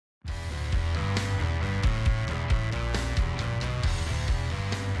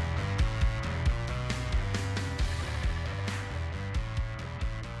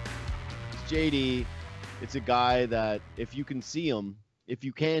JD, it's a guy that if you can see him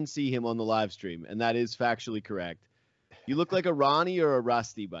on the live stream, and that is factually correct, you look like a Ronnie or a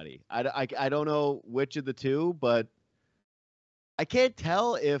Rusty, buddy. I don't know which of the two, but I can't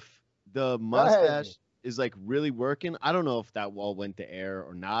tell if the mustache is like really working. I don't know if that wall went to air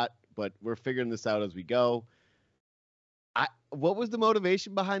or not, but we're figuring this out as we go. What was the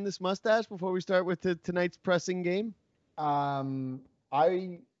motivation behind this mustache before we start with tonight's pressing game?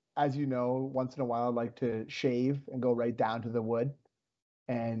 I, as you know, once in a while like to shave and go right down to the wood.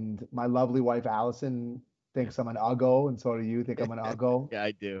 And my lovely wife, Allison, thinks I'm an uggo, and so do you think I'm an uggo. Yeah,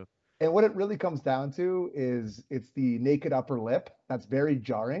 I do. And what it really comes down to is it's the naked upper lip that's very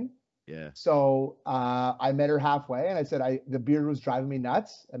jarring. Yeah. So I met her halfway, and I said the beard was driving me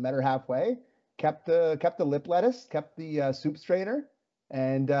nuts. I met her halfway, kept the lip lettuce, kept the soup strainer,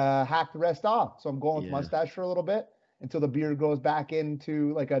 and hacked the rest off. So I'm going with mustache for a little bit until the beard goes back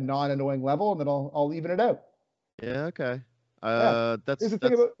into like a non-annoying level, and then I'll even it out. Yeah. Okay. Here's the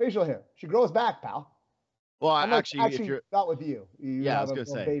thing about facial hair: she grows back, pal. Well, actually, if you're not with you. You I have was a gonna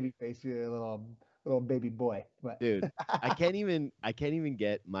little say, baby face. You're a little baby boy. But dude, I can't even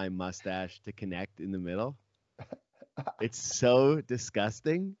get my mustache to connect in the middle. It's so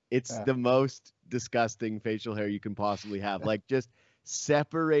disgusting. It's the most disgusting facial hair you can possibly have. Like just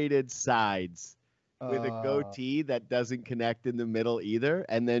separated sides with a goatee that doesn't connect in the middle either,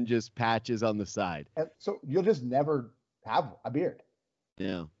 and then just patches on the side. And so you'll just never have a beard.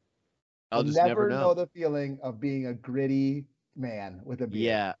 Yeah. I'll just never know the feeling of being a gritty man with a beard.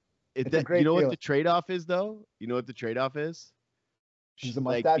 Yeah. It's a great you know feeling. what the trade-off is, though? You know what the trade-off is?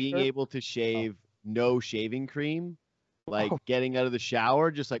 Like being able to shave no shaving cream, like getting out of the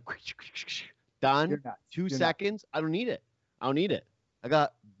shower, just like done. 2 seconds. I don't need it. I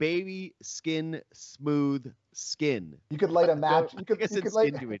got baby skin, smooth skin. You could light a match. You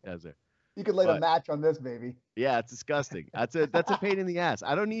could light a match on this, baby. Yeah, it's disgusting. That's a pain in the ass.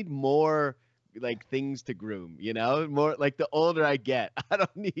 I don't need more like things to groom, more like the older I get, I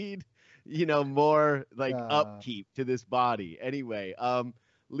don't need, more like upkeep to this body. Anyway,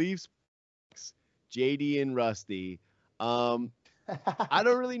 Leafs, JD and Rusty. I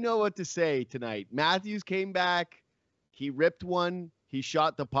don't really know what to say tonight. Matthews came back. He ripped one. He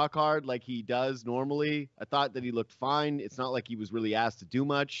shot the puck hard like he does normally. I thought that he looked fine. It's not like he was really asked to do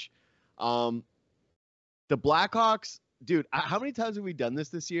much. The Blackhawks, dude, how many times have we done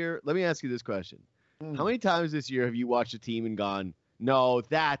this year? Let me ask you this question. How many times this year have you watched a team and gone, no,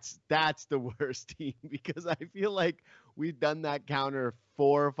 that's the worst team? Because I feel like we've done that counter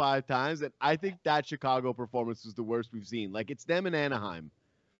 4 or 5 times, and I think that Chicago performance was the worst we've seen. Like, it's them in Anaheim.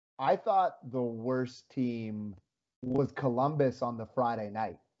 I thought the worst team was Columbus on the Friday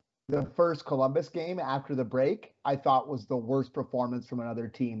night. The first Columbus game after the break, I thought was the worst performance from another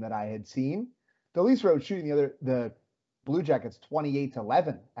team that I had seen. The Leafs were shooting the Blue Jackets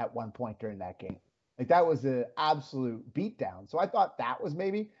 28-11 at one point during that game. Like that was an absolute beatdown. So I thought that was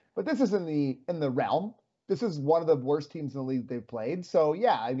maybe, but this is in the realm. This is one of the worst teams in the league they've played. So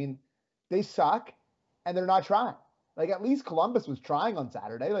yeah, I mean, they suck and they're not trying. Like at least Columbus was trying on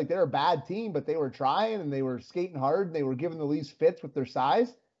Saturday. Like they're a bad team, but they were trying and they were skating hard and they were giving the Leafs fits with their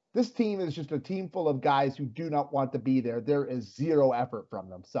size. This team is just a team full of guys who do not want to be there. There is zero effort from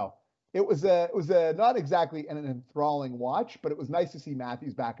them. So it was a not exactly an enthralling watch, but it was nice to see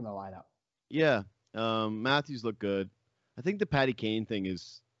Matthews back in the lineup. Yeah, Matthews looked good. I think the Patty Kane thing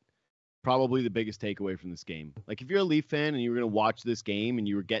is probably the biggest takeaway from this game. Like if you're a Leaf fan and you were going to watch this game and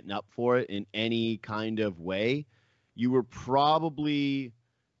you were getting up for it in any kind of way, you were probably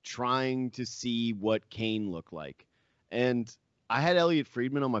trying to see what Kane looked like. And I had Elliot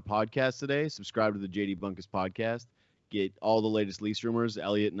Friedman on my podcast today. Subscribe to the JD Bunkus podcast. Get all the latest Leafs rumors.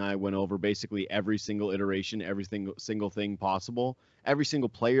 Elliot and I went over basically every single iteration, every single thing possible, every single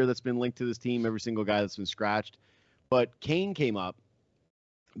player that's been linked to this team, every single guy that's been scratched. But Kane came up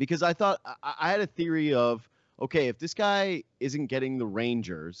because I thought I had a theory of, okay, if this guy isn't getting the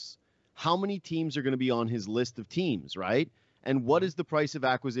Rangers, how many teams are going to be on his list of teams, right? And what is the price of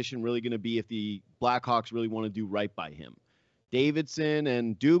acquisition really going to be if the Blackhawks really want to do right by him? Davidson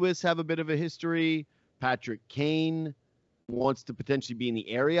and Dubas have a bit of a history. Patrick Kane wants to potentially be in the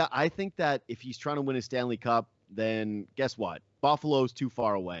area. I think that if he's trying to win a Stanley Cup, then guess what? Buffalo's too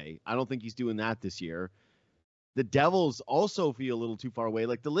far away. I don't think he's doing that this year. The Devils also feel a little too far away.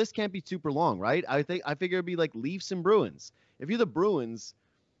 Like the list can't be super long, right? I figure it'd be like Leafs and Bruins. If you're the Bruins,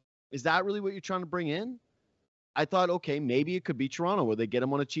 is that really what you're trying to bring in? I thought, okay, maybe it could be Toronto where they get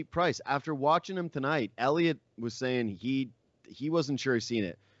him on a cheap price. After watching him tonight, Elliot was saying he wasn't sure he's seen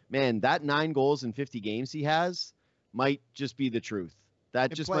it. Man, that 9 goals in 50 games he has might just be the truth.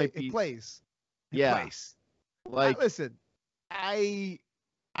 That just might be. It plays. Yeah. Like, listen, I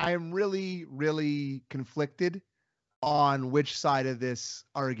am really, really conflicted on which side of this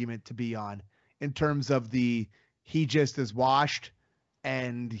argument to be on in terms of he just is washed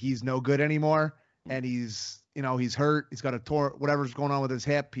and he's no good anymore. And he's hurt. He's got whatever's going on with his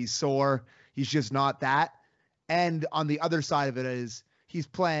hip. He's sore. He's just not that. And on the other side of it is he's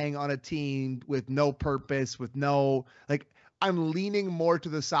playing on a team with no purpose, with no, I'm leaning more to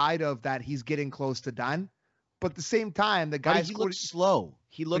the side of that he's getting close to done. But at the same time, the guy looks slow.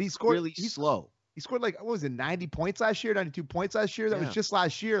 He looked really slow. He scored 90 points last year, 92 points last year. That was just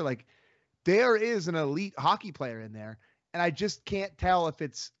last year. There is an elite hockey player in there. And I just can't tell if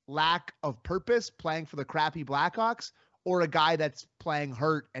it's lack of purpose playing for the crappy Blackhawks or a guy that's playing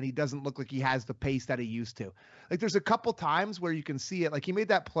hurt and he doesn't look like he has the pace that he used to. There's a couple times where you can see it. He made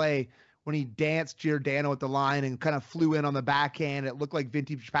that play when he danced Giordano at the line and kind of flew in on the backhand. It looked like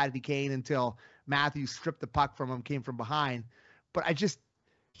vintage Patty Kane until Matthews stripped the puck from him, came from behind. But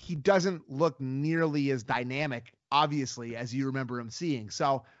he doesn't look nearly as dynamic, obviously, as you remember him seeing.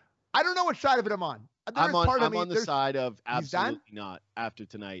 So I don't know which side of it I'm on. I'm on the side of absolutely not after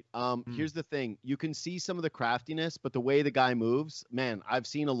tonight. Here's the thing. You can see some of the craftiness, but the way the guy moves, man, I've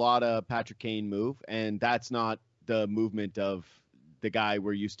seen a lot of Patrick Kane move, and that's not the movement of the guy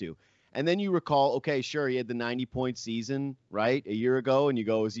we're used to. And then you recall, okay, sure, he had the 90-point season, right, a year ago, and you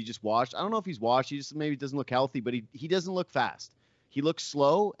go, is he just washed? I don't know if he's washed. He just maybe doesn't look healthy, but he doesn't look fast. He looks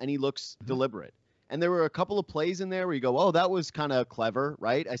slow, and he looks deliberate. And there were a couple of plays in there where you go, oh, that was kind of clever,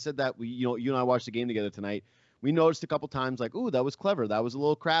 right? I said that, you and I watched the game together tonight. We noticed a couple times ooh, that was clever. That was a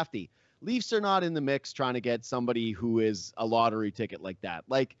little crafty. Leafs are not in the mix trying to get somebody who is a lottery ticket like that.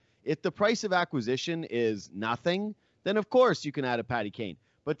 If the price of acquisition is nothing, then of course you can add a Patty Kane.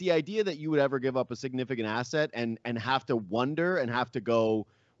 But the idea that you would ever give up a significant asset and have to wonder and have to go,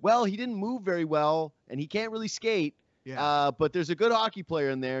 well, he didn't move very well and he can't really skate. Yeah. But there's a good hockey player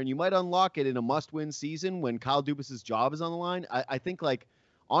in there, and you might unlock it in a must-win season when Kyle Dubas's job is on the line. I think,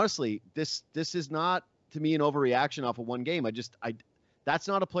 honestly, this is not, to me, an overreaction off of one game. That's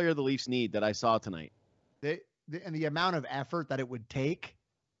not a player the Leafs need that I saw tonight. And the amount of effort that it would take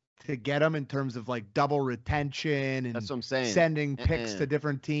to get him in terms of double retention and that's what I'm saying. Sending picks to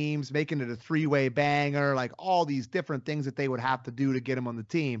different teams, making it a three-way banger, all these different things that they would have to do to get him on the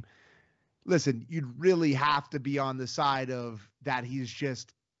team. Listen, you'd really have to be on the side of that he's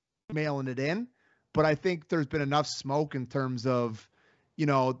just mailing it in. But I think there's been enough smoke in terms of,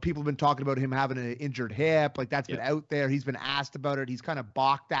 people have been talking about him having an injured hip. That's been out there. He's been asked about it. He's kind of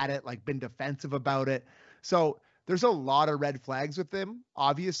balked at it, been defensive about it. So there's a lot of red flags with him,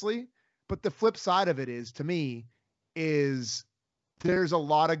 obviously. But the flip side of it is, to me, is there's a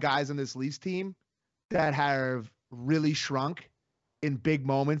lot of guys on this Leafs team that have really shrunk in big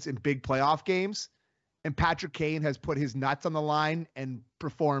moments, in big playoff games. And Patrick Kane has put his nuts on the line and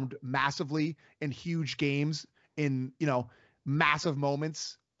performed massively in huge games in, massive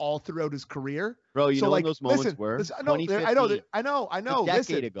moments all throughout his career. Bro, you know when those moments were? I know. A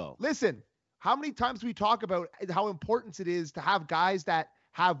decade ago. Listen, how many times we talk about how important it is to have guys that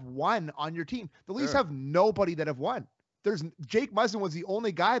have won on your team? The Leafs have nobody that have won. Jake Muzzin was the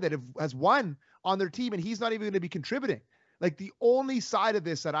only guy that has won on their team, and he's not even going to be contributing. The only side of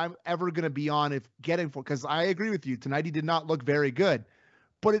this that I'm ever going to be on because I agree with you. Tonight he did not look very good.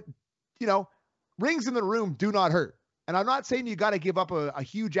 But, rings in the room do not hurt. And I'm not saying you got to give up a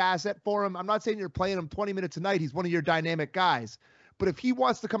huge asset for him. I'm not saying you're playing him 20 minutes a night. He's one of your dynamic guys. But if he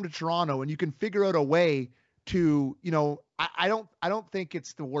wants to come to Toronto and you can figure out a way to, I don't think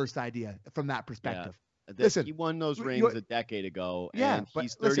it's the worst idea from that perspective. Yeah. Listen, he won those rings a decade ago. Yeah, and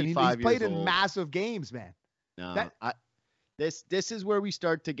he's 35 years old. He's played in massive games, man. No, This is where we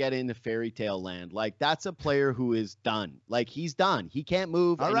start to get into fairy tale land. That's a player who is done. He's done. He can't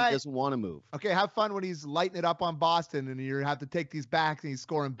move he doesn't want to move. Okay, have fun when he's lighting it up on Boston and you have to take these back and he's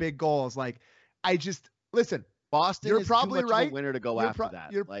scoring big goals. Listen, Boston you're is probably too much right. of a winner to go after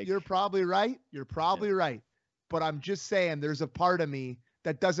that. You're probably right. You're probably right. But I'm just saying there's a part of me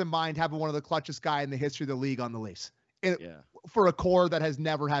that doesn't mind having one of the clutchest guy in the history of the league on the Leafs. For a core that has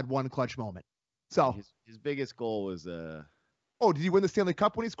never had one clutch moment. So his biggest goal was oh, did he win the Stanley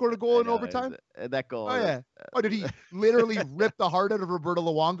Cup when he scored a goal in overtime? That goal. Oh, yeah. Oh, did he literally rip the heart out of Roberto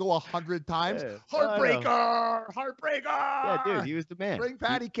Luongo 100 times? Yeah. Heartbreaker! Yeah, dude, he was the man. Bring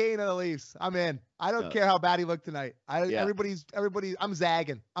Patty Kane to the Leafs. I'm in. I don't care how bad he looked tonight. Everybody, I'm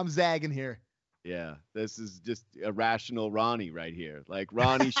zagging. I'm zagging here. Yeah, this is just irrational Ronnie right here.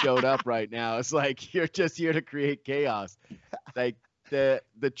 Ronnie showed up right now. It's you're just here to create chaos. The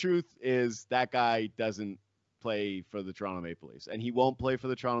truth is that guy doesn't play for the Toronto Maple Leafs, and he won't play for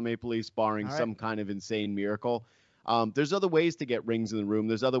the Toronto Maple Leafs barring some kind of insane miracle. There's other ways to get rings in the room.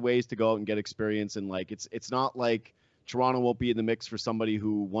 There's other ways to go out and get experience, and like it's not like Toronto won't be in the mix for somebody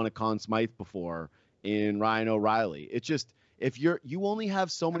who won a Conn Smythe before in Ryan O'Reilly. It's just if you only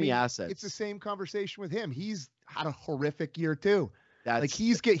have so many assets. It's the same conversation with him. He's had a horrific year too. Like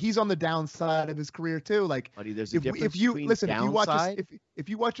he's on the downside of his career too. Like, buddy, there's a difference if you between listen, downside. if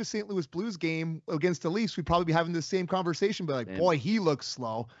you watch a St. Louis Blues game against the Leafs, we'd probably be having the same conversation. But like, boy, he looks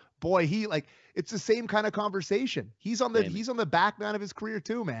slow. Boy, it's the same kind of conversation. He's on the back nine of his career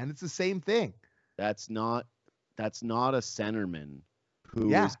too, man. It's the same thing. That's not a centerman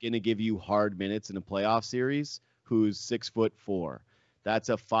who is going to give you hard minutes in a playoff series. Who's 6'4". That's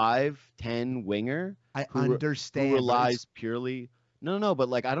a 5'10" winger. I understand. Who relies purely. No, but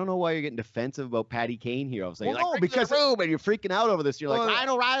like I don't know why you're getting defensive about Patty Kane here. I was like, because and you're freaking out over this. You're like Ryan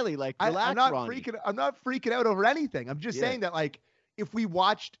O'Reilly. Like, relax, I'm not freaking out over anything. I'm just saying that like if we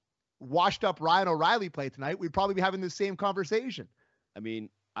washed up Ryan O'Reilly play tonight, we'd probably be having the same conversation. I mean,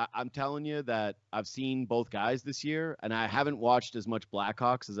 I'm telling you that I've seen both guys this year, and I haven't watched as much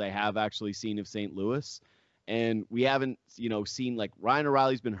Blackhawks as I have actually seen of St. Louis. And we haven't, seen like Ryan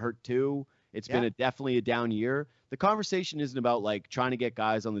O'Reilly's been hurt too. It's been definitely a down year. The conversation isn't about like trying to get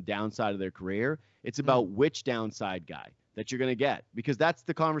guys on the downside of their career. It's about which downside guy that you're going to get, because that's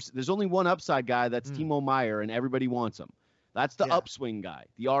the conversation. There's only one upside guy. That's Timo Meier, and everybody wants him. That's the upswing guy,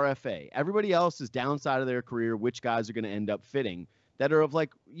 the RFA. Everybody else is downside of their career. Which guys are going to end up fitting that are of like,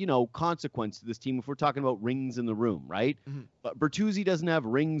 consequence to this team if we're talking about rings in the room, right? Mm-hmm. But Bertuzzi doesn't have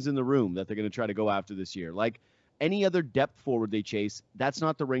rings in the room that they're going to try to go after this year. Like any other depth forward they chase, that's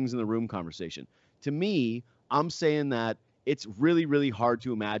not the rings in the room conversation. To me, I'm saying that it's really, really hard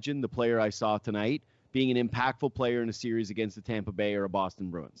to imagine the player I saw tonight being an impactful player in a series against the Tampa Bay or a Boston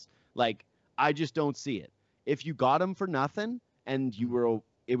Bruins. Like, I just don't see it. If you got him for nothing and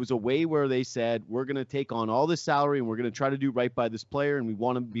it was a way where they said, we're going to take on all this salary and we're going to try to do right by this player and we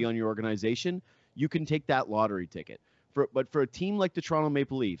want him to be on your organization, you can take that lottery ticket. But for a team like the Toronto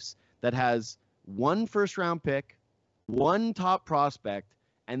Maple Leafs that has one first-round pick, one top prospect,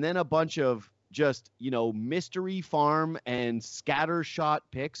 and then a bunch of just, mystery farm and scatter shot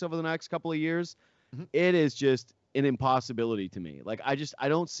picks over the next couple of years, it is just an impossibility to me. Like, I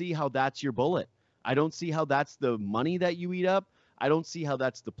don't see how that's your bullet. I don't see how that's the money that you eat up. I don't see how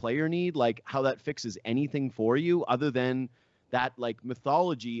that's the player need, like how that fixes anything for you other than that like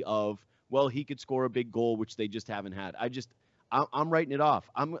mythology of, well, he could score a big goal, which they just haven't had. I'm writing it off.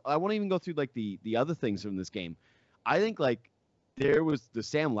 I won't even go through like the other things from this game. I think like there was the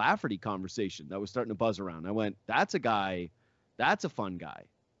Sam Lafferty conversation that was starting to buzz around. I went, that's a fun guy.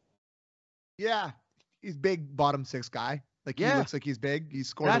 Yeah. He's big bottom six guy. Like he looks like he's big. He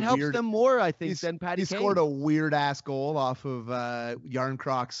scored that helps them more, I think, than Patty Kane. He scored a weird ass goal off of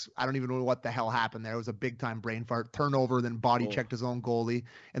Yarncrocs. I don't even know what the hell happened there. It was a big time brain fart turnover, then body checked his own goalie,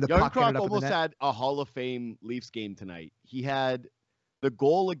 and the puck ended up almost in the net. had a Hall of Fame Leafs game tonight. He had the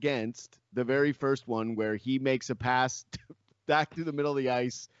goal against the very first one where he makes a pass back through the middle of the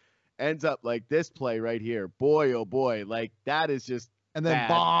ice, ends up like this play right here. Boy, oh boy, like that is just. And then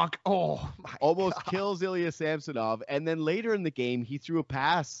bonk. Oh, my almost God. kills Ilya Samsonov. And then later in the game, he threw a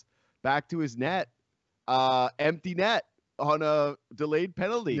pass back to his net, empty net on a delayed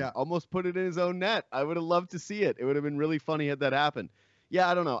penalty. Yeah. Almost put it in his own net. I would have loved to see it. It would have been really funny had that happened. Yeah,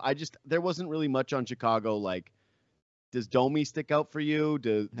 I don't know. There wasn't really much on Chicago. Like, does Domi stick out for you?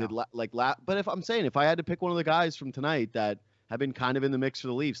 But if I had to pick one of the guys from tonight that have been kind of in the mix for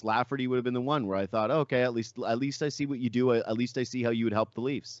the Leafs, Lafferty would have been the one where I thought, okay, at least I see what you do. At least I see how you would help the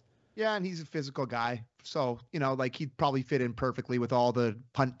Leafs. Yeah, and he's a physical guy. So, like he'd probably fit in perfectly with all the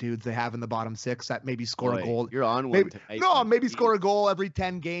punt dudes they have in the bottom six that maybe score a goal. You're on one. Maybe score a goal every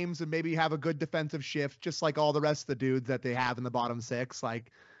 10 games and maybe have a good defensive shift, just like all the rest of the dudes that they have in the bottom six. Like,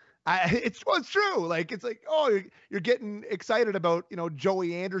 it's true. Like, it's like, oh, you're getting excited about,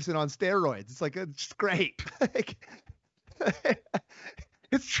 Joey Anderson on steroids. It's like, it's great.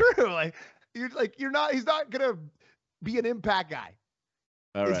 It's true. Like he's not gonna be an impact guy.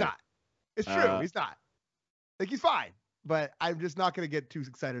 He's not. It's true. He's not. Like he's fine, but I'm just not gonna get too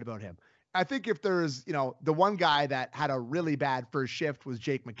excited about him. I think if there's, the one guy that had a really bad first shift was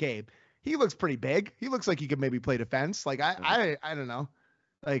Jake McCabe. He looks pretty big. He looks like he could maybe play defense. Like I don't know.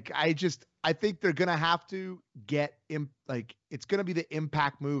 Like I think they're gonna have to get it's gonna be the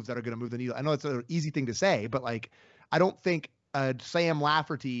impact moves that are gonna move the needle. I know it's an easy thing to say, but like. I don't think Sam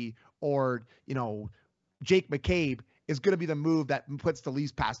Lafferty or, Jake McCabe is going to be the move that puts the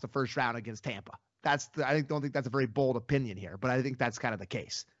Leafs past the first round against Tampa. I don't think that's a very bold opinion here, but I think that's kind of the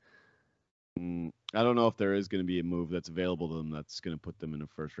case. I don't know if there is going to be a move that's available to them that's going to put them in a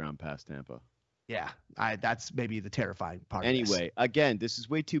first round past Tampa. Yeah, that's maybe the terrifying part. Anyway, again, this is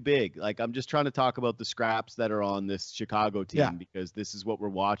way too big. Like, I'm just trying to talk about the scraps that are on this Chicago team because this is what we're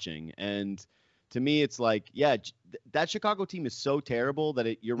watching. And to me, it's like, yeah, that Chicago team is so terrible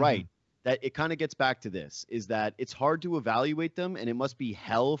that you're right. That it kind of gets back to this, is that it's hard to evaluate them, and it must be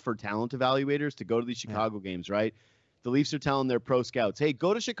hell for talent evaluators to go to these Chicago games, right? The Leafs are telling their pro scouts, hey,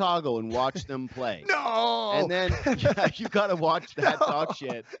 go to Chicago and watch them play. No! And then you got to watch that dog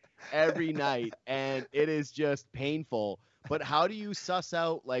shit every night, and it is just painful. But how do you suss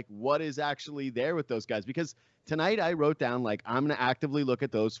out, like, what is actually there with those guys? Because tonight I wrote down, like, I'm going to actively look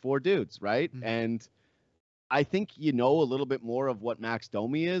at those 4 dudes, right? And I think a little bit more of what Max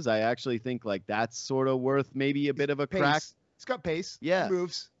Domi is. I actually think, like, that's sort of worth maybe a bit of a crack. He's got pace. Yeah. He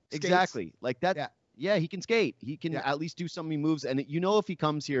moves. Skates. Exactly. Like that. Yeah, he can skate. He can at least do something. He moves. And if he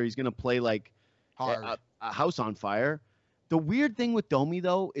comes here, he's going to play like a house on fire. The weird thing with Domi,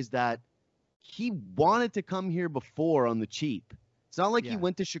 though, is that he wanted to come here before on the cheap. It's not like he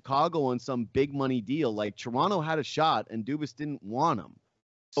went to Chicago on some big money deal. Like, Toronto had a shot and Dubas didn't want him.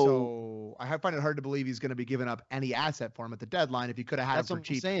 So I find it hard to believe he's going to be giving up any asset for him at the deadline if he could have had him for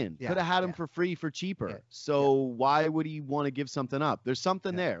cheap. That's what I'm saying. Could have had him for free for cheaper. Yeah. So why would he want to give something up? There's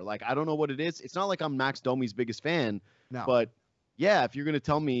something there. Like, I don't know what it is. It's not like I'm Max Domi's biggest fan. No. But, yeah, if you're going to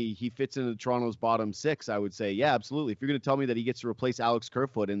tell me he fits into Toronto's bottom 6, I would say, yeah, absolutely. If you're going to tell me that he gets to replace Alex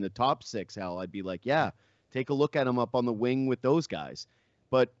Kerfoot in the top 6, hell, I'd be like, yeah, take a look at him up on the wing with those guys.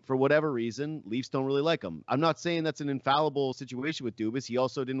 But for whatever reason, Leafs don't really like him. I'm not saying that's an infallible situation with Dubas. He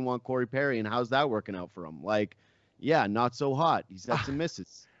also didn't want Corey Perry, and how's that working out for him? Like, yeah, not so hot. He's had some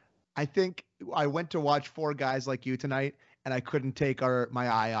misses. I think I went to watch 4 guys like you tonight, and I couldn't take my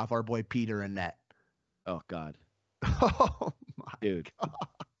eye off our boy Peter in net. Oh, God. Oh, my dude. God.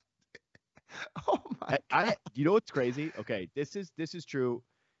 Oh, my God. You know what's crazy? Okay, this is true.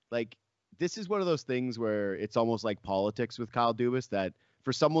 Like, this is one of those things where it's almost like politics with Kyle Dubas, that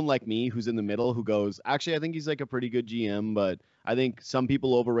for someone like me who's in the middle, who goes, actually, I think he's like a pretty good GM, but I think some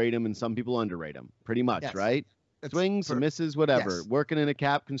people overrate him and some people underrate him. Pretty much, right? Swings, misses, whatever. Yes. Working in a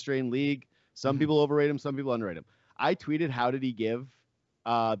cap-constrained league. Some people overrate him, some people underrate him. I tweeted, how did he give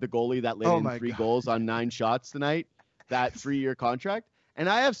the goalie that let in 3 goals on 9 shots tonight that 3-year contract? And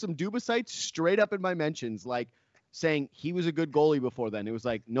I have some Dubasites straight up in my mentions, like, saying he was a good goalie before then. It was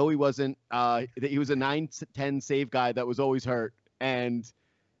like, no, he wasn't. He was a 9-10 save guy that was always hurt. And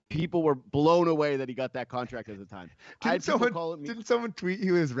people were blown away that he got that contract at the time. Didn't someone tweet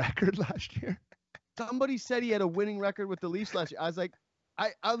you his record last year? Somebody said he had a winning record with the Leafs last year. I was like,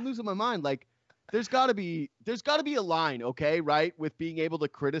 I'm losing my mind. Like, there's got to be a line, okay, right, with being able to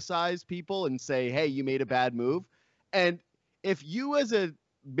criticize people and say, hey, you made a bad move. And if you as a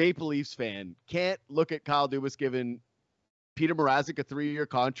Maple Leafs fan can't look at Kyle Dubas giving Peter Mrazek a 3-year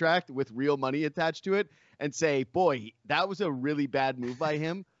contract with real money attached to it and say, boy, that was a really bad move by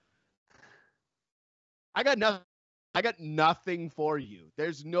him, I got nothing for you.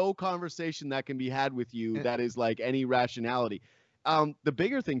 There's no conversation that can be had with you that is like any rationality. The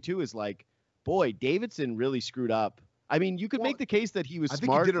bigger thing too is like, boy, Davidson really screwed up. I mean, you could make the case that he was smart.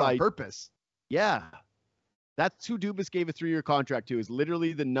 I think he did it on purpose. Yeah. That's who Dubas gave a 3-year contract to, is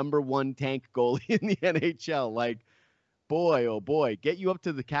literally the number 1 tank goalie in the NHL. Like, boy, oh boy, get you up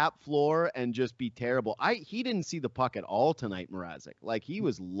to the cap floor and just be terrible. He didn't see the puck at all tonight, Mrazek. Like, he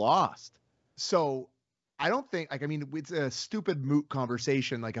was lost. So I don't think, like, I mean, it's a stupid moot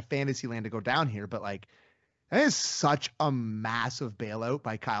conversation, like a fantasy land to go down here, but like, that is such a massive bailout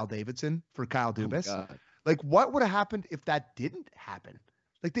by Kyle Davidson for Kyle Dubas. Oh, like, what would have happened if that didn't happen?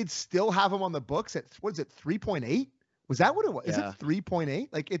 Like, they'd still have him on the books at, what is it, 3.8? Was that what it was? Yeah. Is it 3.8?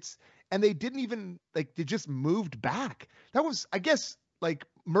 Like, and they didn't even, like, they just moved back. That was, I guess, like,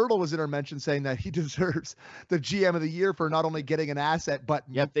 Myrtle was in our mention saying that he deserves the GM of the year for not only getting an asset, but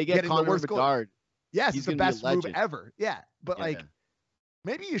if they get Connor Bedard. Yes, it's the best move ever. Yeah, but like,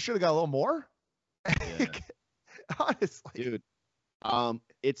 maybe you should have got a little more. Yeah. Honestly, dude,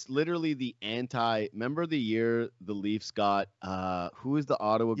 it's literally the remember the year the Leafs got who is the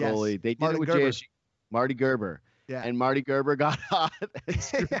Ottawa goalie? They did it with JSU, Marty Gerber. Yeah. And Marty Gerber got hot and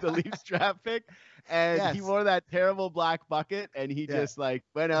screwed the Leafs draft pick, and he wore that terrible black bucket, and he just like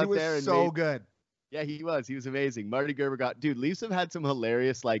went out there and so good. Yeah, he was amazing. Marty Gerber Leafs have had some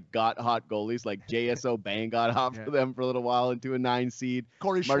hilarious like got hot goalies, like JSO Bang got hot for them for a little while into a 9 seed.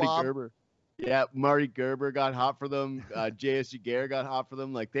 Marty Schwab. Gerber. Yeah, Marty Gerber got hot for them. J.S. Giguère got hot for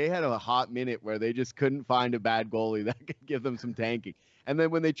them. Like, they had a hot minute where they just couldn't find a bad goalie that could give them some tanking. And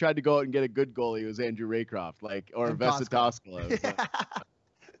then when they tried to go out and get a good goalie, it was Andrew Raycroft, or Vesa Toskala.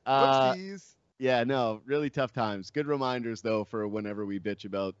 Whoopsies. Yeah, no, really tough times. Good reminders though for whenever we bitch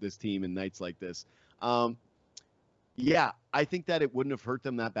about this team and nights like this. Yeah, I think that it wouldn't have hurt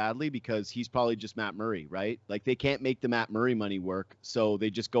them that badly because he's probably just Matt Murray, right? Like they can't make the Matt Murray money work, so they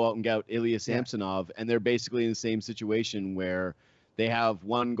just go out and get out Ilya Samsonov, and they're basically in the same situation where they have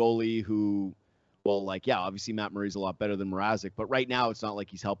one goalie who, well, like obviously Matt Murray's a lot better than Mrazek, but right now it's not like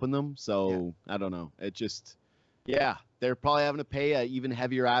he's helping them. So I don't know. It just, they're probably having to pay an even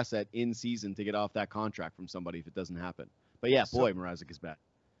heavier asset in season to get off that contract from somebody if it doesn't happen. But boy, Mrazek is bad.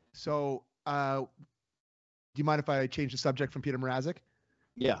 So, do you mind if I change the subject from Peter Mrazek?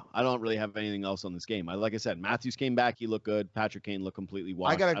 Yeah, I don't really have anything else on this game. Like I said, Matthews came back. He looked good. Patrick Kane looked completely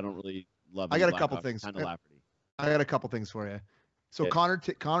washed. I don't really love it. I got a couple things. I got a couple things for you. So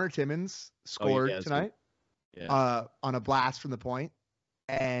Connor Timmins scored tonight on a blast from the point.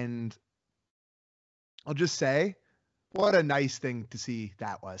 And I'll just say, what a nice thing to see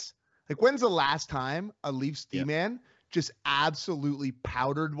that was. Like, when's the last time a Leafs D-man just absolutely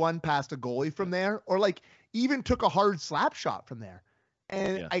powdered one past a goalie from there, or like even took a hard slap shot from there?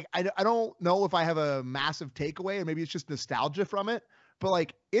 And I don't know if I have a massive takeaway, or maybe it's just nostalgia from it, but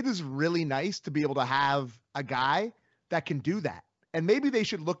like it is really nice to be able to have a guy that can do that. And maybe they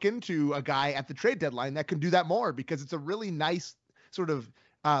should look into a guy at the trade deadline that can do that more, because it's a really nice sort of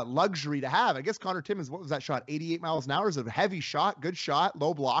luxury to have. I guess Connor Timmins, what was that shot? 88 miles an hour is a heavy shot, good shot,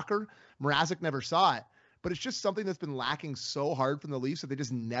 low blocker. Mrazek never saw it. But it's just something that's been lacking so hard from the Leafs that they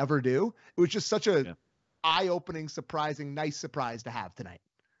just never do. It was just such a eye-opening, surprising, nice surprise to have tonight.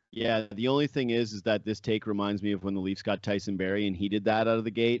 Yeah, the only thing is that this take reminds me of when the Leafs got Tyson Barrie, and he did that out of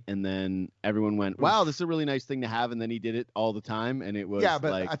the gate, and then everyone went, "Wow, this is a really nice thing to have," and then he did it all the time, and it was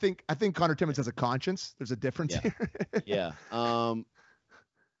but like, I think Connor Timmins has a conscience. There's a difference here.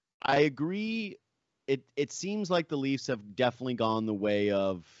 I agree. It seems like the Leafs have definitely gone the way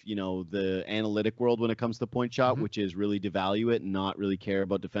of, the analytic world when it comes to point shot, which is really devalue it and not really care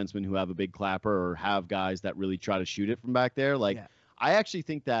about defensemen who have a big clapper or have guys that really try to shoot it from back there. I actually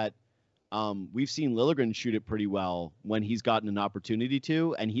think that we've seen Liljegren shoot it pretty well when he's gotten an opportunity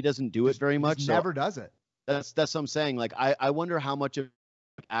to, and he doesn't do it very much. Never does it. That's what I'm saying. Like, I wonder how much of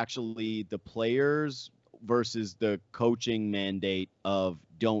actually the players versus the coaching mandate of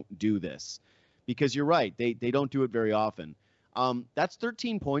don't do this. Because you're right, they don't do it very often. That's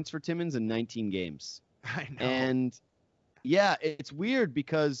 13 points for Timmins in 19 games. I know. And it's weird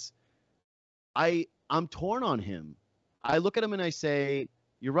because I'm torn on him. I look at him and I say,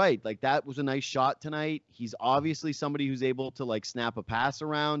 you're right. Like, that was a nice shot tonight. He's obviously somebody who's able to like snap a pass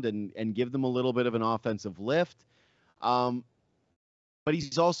around and give them a little bit of an offensive lift. But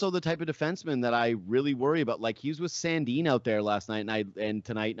he's also the type of defenseman that I really worry about. Like, he was with Sandin out there last night and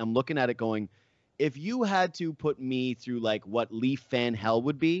tonight, and I'm looking at it going, if you had to put me through like what Leaf fan hell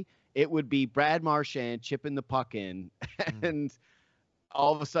would be, it would be Brad Marchand chipping the puck in, and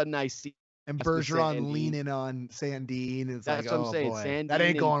all of a sudden I see Bergeron leaning on Sandin. It's that's like, what I'm saying. Boy, Sandin that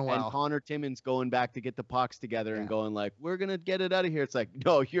ain't going well. And Connor Timmins going back to get the pucks together and going like, we're gonna get it out of here. It's like,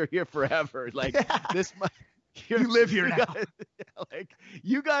 no, you're here forever. Like this. You live here now. Like,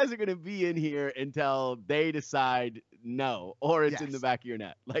 you guys are going to be in here until they decide no, or it's in the back of your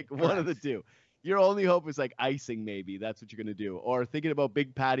net. Like, one of the two. Your only hope is like icing, maybe. That's what you're going to do. Or thinking about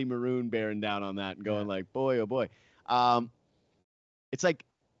Big Patty Maroon bearing down on that and going like, boy, oh boy. It's like,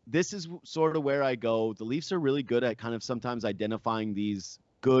 this is sort of where I go. The Leafs are really good at kind of sometimes identifying these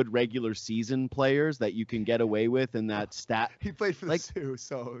good regular season players that you can get away with in that stat. He played for the Sioux,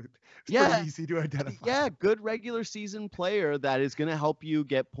 so it's pretty easy to identify. Yeah, good regular season player that is going to help you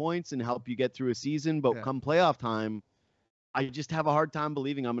get points and help you get through a season. But come playoff time, I just have a hard time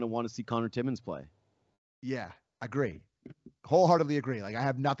believing I'm going to want to see Connor Timmins play. Yeah, agree. Wholeheartedly agree. Like, I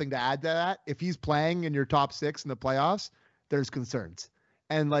have nothing to add to that. If he's playing in your top six in the playoffs, there's concerns.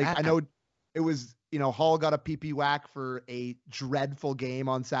 And like, I know it was, Hall got a PP whack for a dreadful game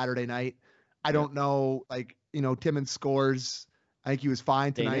on Saturday night. I don't know, like, Timmins scores. I think he was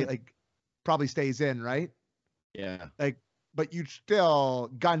fine tonight. Like, probably stays in, right? Yeah. Like, but you'd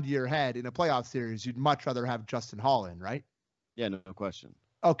still, gun to your head, in a playoff series, you'd much rather have Justin Hall in, right? Yeah, no question.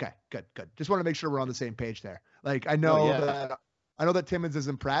 Okay, good. Just want to make sure we're on the same page there. Like, I know that Timmins is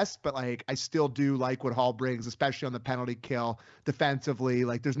impressed, but like, I still do like what Hall brings, especially on the penalty kill defensively.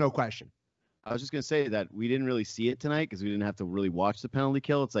 Like, there's no question. I was just going to say that we didn't really see it tonight because we didn't have to really watch the penalty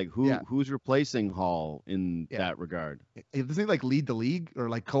kill. It's like, who's replacing Hall in that regard? Doesn't he like lead the league or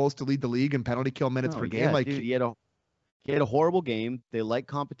like close to lead the league in penalty kill minutes per game? Like, dude, he had a horrible game. They like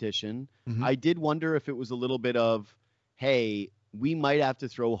competition. Mm-hmm. I did wonder if it was a little bit of, hey, we might have to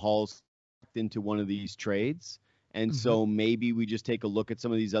throw Hall into one of these trades. And so maybe we just take a look at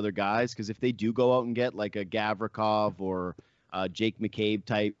some of these other guys, because if they do go out and get like a Gavrikov or Jake McCabe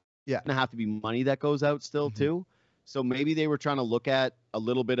type, Yeah. it's going to have to be money that goes out still too. So maybe they were trying to look at a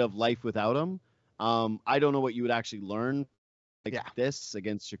little bit of life without him. I don't know what you would actually learn this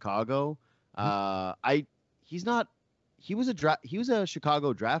against Chicago. He was a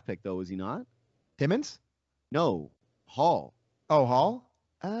Chicago draft pick though, was he not? Timmins? No, Hall. Oh, Hall?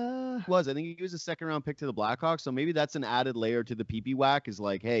 I think he was a second round pick to the Blackhawks. So maybe that's an added layer to the PP whack, is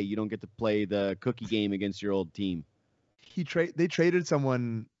like, hey, you don't get to play the cookie game against your old team. They traded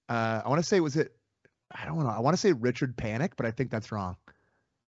someone. I want to say, I don't know. I want to say Richard Panik, but I think that's wrong.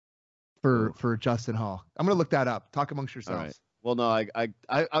 For Justin Hall. I'm going to look that up. Talk amongst yourselves. All right. Well, no,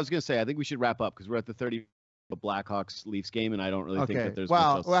 I was going to say, I think we should wrap up because we're at the 30 Blackhawks Leafs game, and I don't really think that there's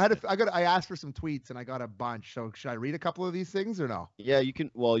much else. I asked for some tweets and I got a bunch. So should I read a couple of these things or no? Yeah, you can.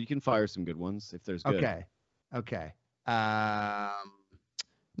 Well, you can fire some good ones if there's good. Okay. Now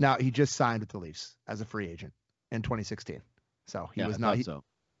he just signed with the Leafs as a free agent in 2016. So he was not.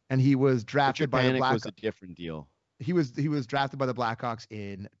 And he was drafted by the Blackhawks. Was a different deal. He was drafted by the Blackhawks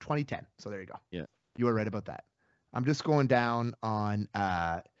in 2010. So there you go. Yeah, you were right about that. I'm just going down on.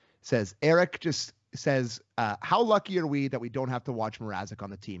 Says Eric just. Says, how lucky are we that we don't have to watch Mrazek on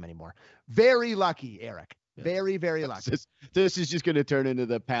the team anymore? Very lucky, Eric. Yeah. Very, very lucky. This is just going to turn into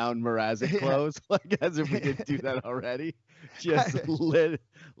the pound Mrazek close, like as if we didn't do that already. Just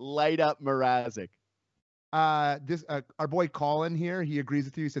light up Mrazek. Our boy Colin here, he agrees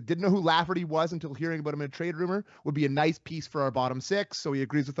with you. He said, didn't know who Lafferty was until hearing about him in a trade rumor. Would be a nice piece for our bottom six. So he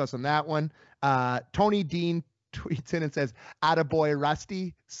agrees with us on that one. Tony Dean tweets in and says, attaboy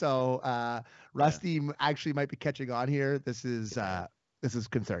Rusty. So Rusty actually might be catching on here. This is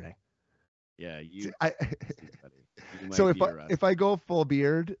concerning. Yeah, so if I go full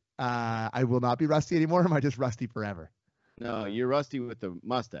beard, I will not be Rusty anymore. Or am I just Rusty forever? No, you're Rusty with the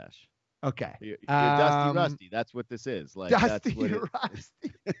mustache. Okay. You're Dusty Rusty. That's what this is. Like Dusty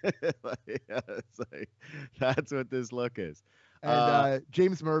Rusty. That's what this look is. And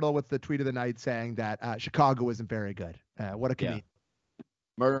James Myrtle with the tweet of the night saying that Chicago isn't very good. What a comedian.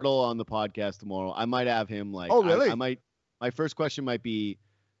 Myrtle on the podcast tomorrow. I might have him like. Oh, really? I might. My first question might be,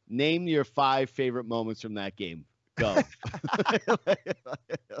 name your 5 favorite moments from that game. Go. Hopefully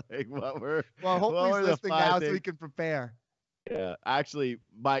he's listening now so we can prepare. Yeah, actually,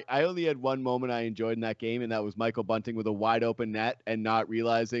 I only had one moment I enjoyed in that game, and that was Michael Bunting with a wide open net and not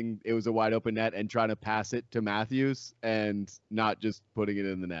realizing it was a wide open net and trying to pass it to Matthews and not just putting it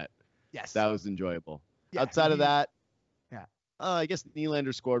in the net. Yes, that was enjoyable. Yeah, Outside of that, I guess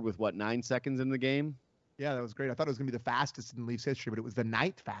Nylander scored with 9 seconds in the game. Yeah, that was great. I thought it was going to be the fastest in Leafs history, but it was the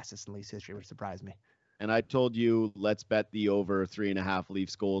 9th fastest in Leafs history, which surprised me. And I told you, let's bet the over 3.5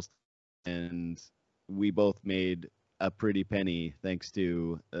 Leafs goals, and we both made a pretty penny thanks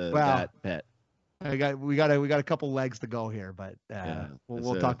to that bet. We got a couple legs to go here, but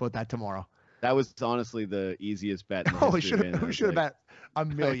we'll talk about that tomorrow. That was honestly the easiest bet. We should have bet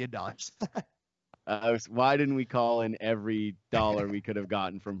 $1 million. Why didn't we call in every dollar we could have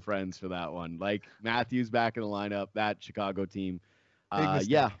gotten from friends for that one? Like Matthews back in the lineup, that Chicago team.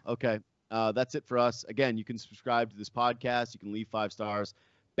 Okay. That's it for us. Again, you can subscribe to this podcast. You can leave 5 stars.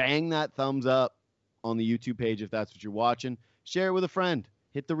 Bang that thumbs up on the YouTube page if that's what you're watching. Share it with a friend.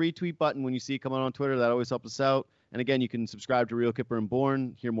 Hit the retweet button when you see it come out on Twitter. That always helps us out. And again, you can subscribe to Real Kipper and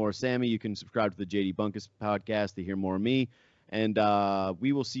Born, hear more of Sammy. You can subscribe to the JD Bunkus podcast to hear more of me. And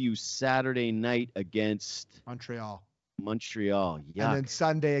we will see you Saturday night against Montreal. Yuck. And then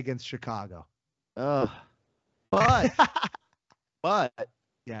Sunday against Chicago. But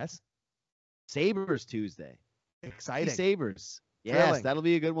yes. Sabres Tuesday. Exciting. Sabres. Yes, Thrilling. That'll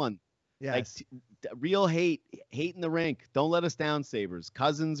be a good one. Yes. Like real hate in the rink. Don't let us down, Sabres.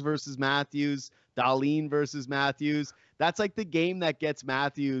 Cousins versus Matthews. Dahlin versus Matthews. That's like the game that gets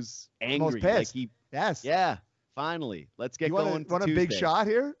Matthews angry. Most pissed. Like yes. Yeah. Finally, let's get going. Want a big shot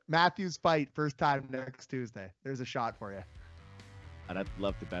here? Matthews fight first time next Tuesday. There's a shot for you. I'd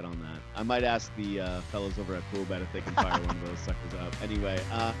love to bet on that. I might ask the fellows over at Pool Bet if they can fire one of those suckers up. Anyway,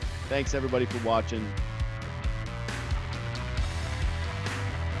 thanks everybody for watching.